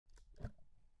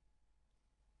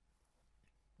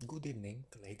good evening,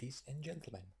 ladies and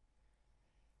gentlemen.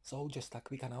 So, just a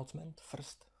quick announcement.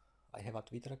 First, I have a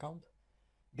Twitter account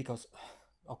because,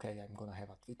 okay, I'm gonna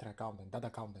have a Twitter account and that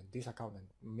account and this account and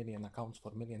million accounts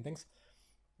for million things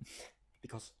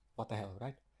because what the hell,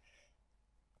 right?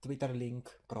 Twitter link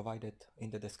provided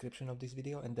in the description of this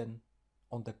video and then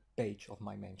on the page of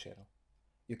my main channel.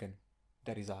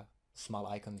 There is a small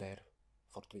icon there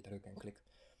for Twitter, you can click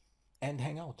and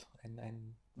hang out and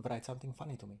write something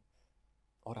funny to me.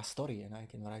 Or a story and I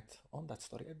can write on that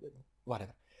story,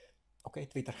 whatever. Okay,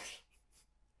 Twitter.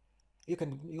 You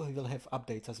will have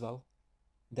updates as well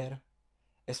there.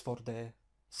 As for the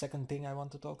second thing I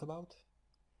want to talk about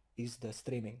is the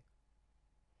streaming.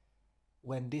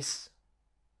 When this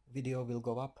video will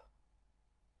go up,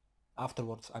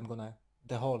 afterwards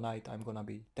the whole night I'm gonna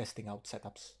be testing out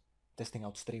setups, testing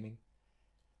out streaming.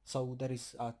 So there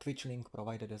is a Twitch link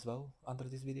provided as well under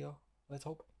this video, let's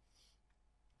hope.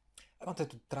 I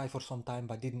wanted to try for some time,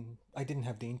 but I didn't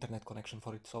have the internet connection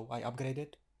for it, so I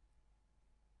upgraded.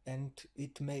 And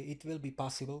it will be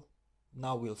possible.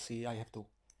 Now we'll see. I have to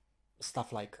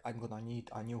stuff like I'm gonna need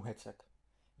a new headset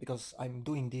because I'm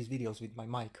doing these videos with my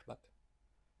mic, but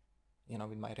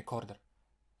with my recorder,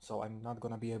 so I'm not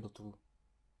gonna be able to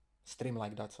stream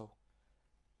like that. So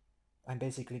I'm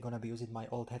basically gonna be using my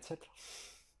old headset.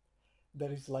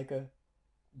 There is like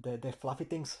the fluffy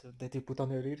things that you put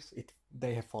on your ears,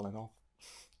 they have fallen off.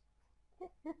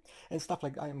 And stuff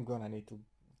like I'm gonna need to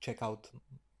check out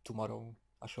tomorrow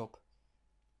a shop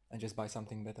and just buy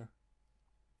something better.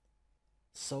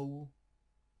 So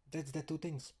that's the two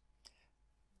things.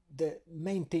 The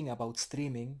main thing about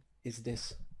streaming is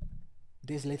this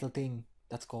little thing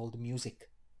that's called music,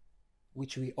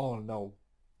 which we all know.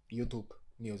 YouTube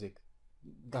music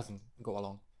doesn't go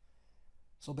along.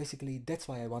 So basically that's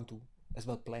why I want to as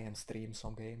well play and stream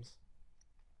some games.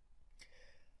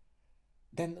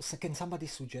 Then can somebody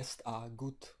suggest a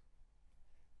good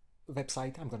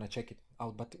website? I'm gonna check it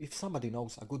out, but if somebody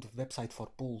knows a good website for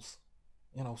pools,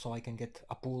 so I can get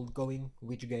a pool going,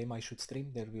 which game I should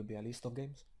stream, there will be a list of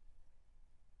games.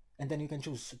 And then you can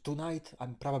choose. Tonight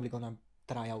I'm probably gonna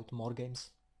try out more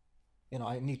games.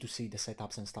 I need to see the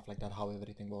setups and stuff like that, how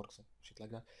everything works and shit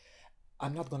like that.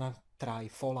 I'm not gonna try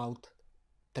Fallout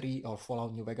 3 or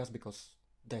Fallout New Vegas because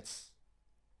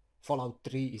Fallout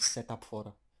 3 is set up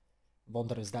for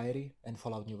Wanderer's Diary, and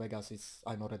Fallout New Vegas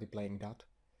I'm already playing that.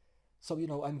 So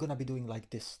I'm gonna be doing like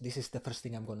this. This is the first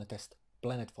thing I'm gonna test.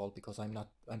 Planetfall, because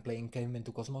I'm playing Caveman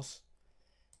to Cosmos.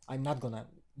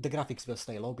 The graphics will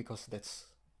stay low because that's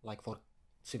like for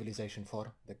Civilization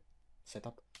 4, the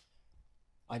setup.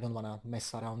 I don't wanna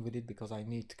mess around with it because I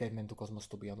need Caveman to Cosmos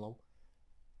to be on low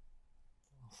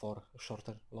for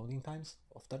shorter loading times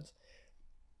of turns.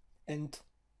 And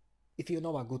if you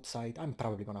know a good site, I'm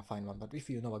probably gonna find one, but if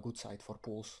you know a good site for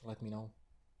pools, let me know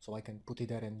so I can put it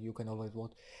there and you can always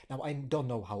vote. Now I don't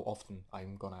know how often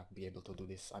I'm gonna be able to do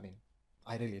this. I mean,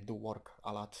 I really do work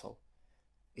a lot, so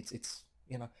it's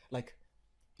like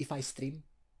if I stream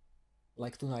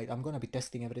like tonight, I'm gonna be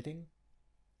testing everything.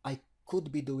 I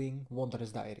could be doing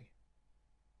Wanderer's Diary.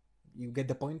 You get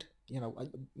the point?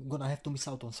 I'm gonna have to miss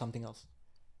out on something else.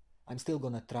 I'm still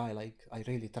gonna try, like, I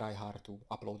really try hard to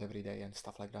upload every day and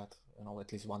stuff like that,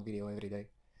 at least one video every day.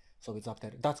 So it's up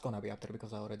there. That's gonna be up there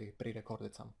because I already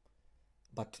pre-recorded some.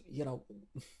 But,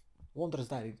 Wanderer's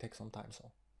Diary takes some time,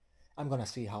 so I'm gonna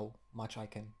see how much I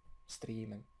can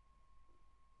stream, and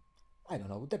I don't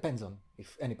know, it depends on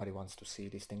if anybody wants to see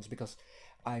these things, because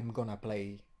I'm gonna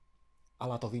play a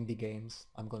lot of indie games.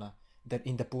 That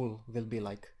in the pool will be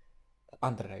like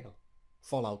Underrail,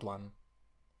 Fallout 1,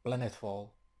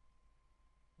 Planetfall,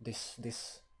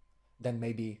 then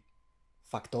maybe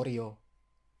Factorio,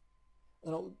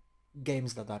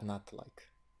 games that are not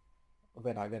like,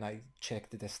 when I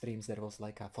checked the streams, there was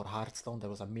like for Hearthstone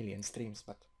there was 1 million streams,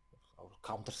 but or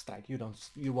Counter-Strike,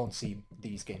 you won't see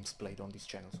these games played on this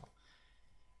channel. So,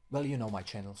 well, you know my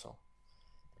channel, so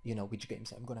you know which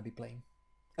games I'm gonna be playing,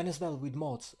 and as well with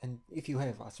mods. And if you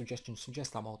have a suggestion,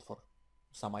 suggest a mod for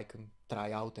some I can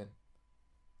try out and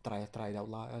try it out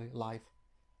live.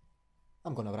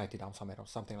 I'm gonna write it down somewhere or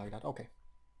something like that. Okay.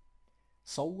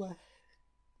 So,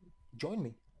 join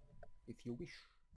me if you wish.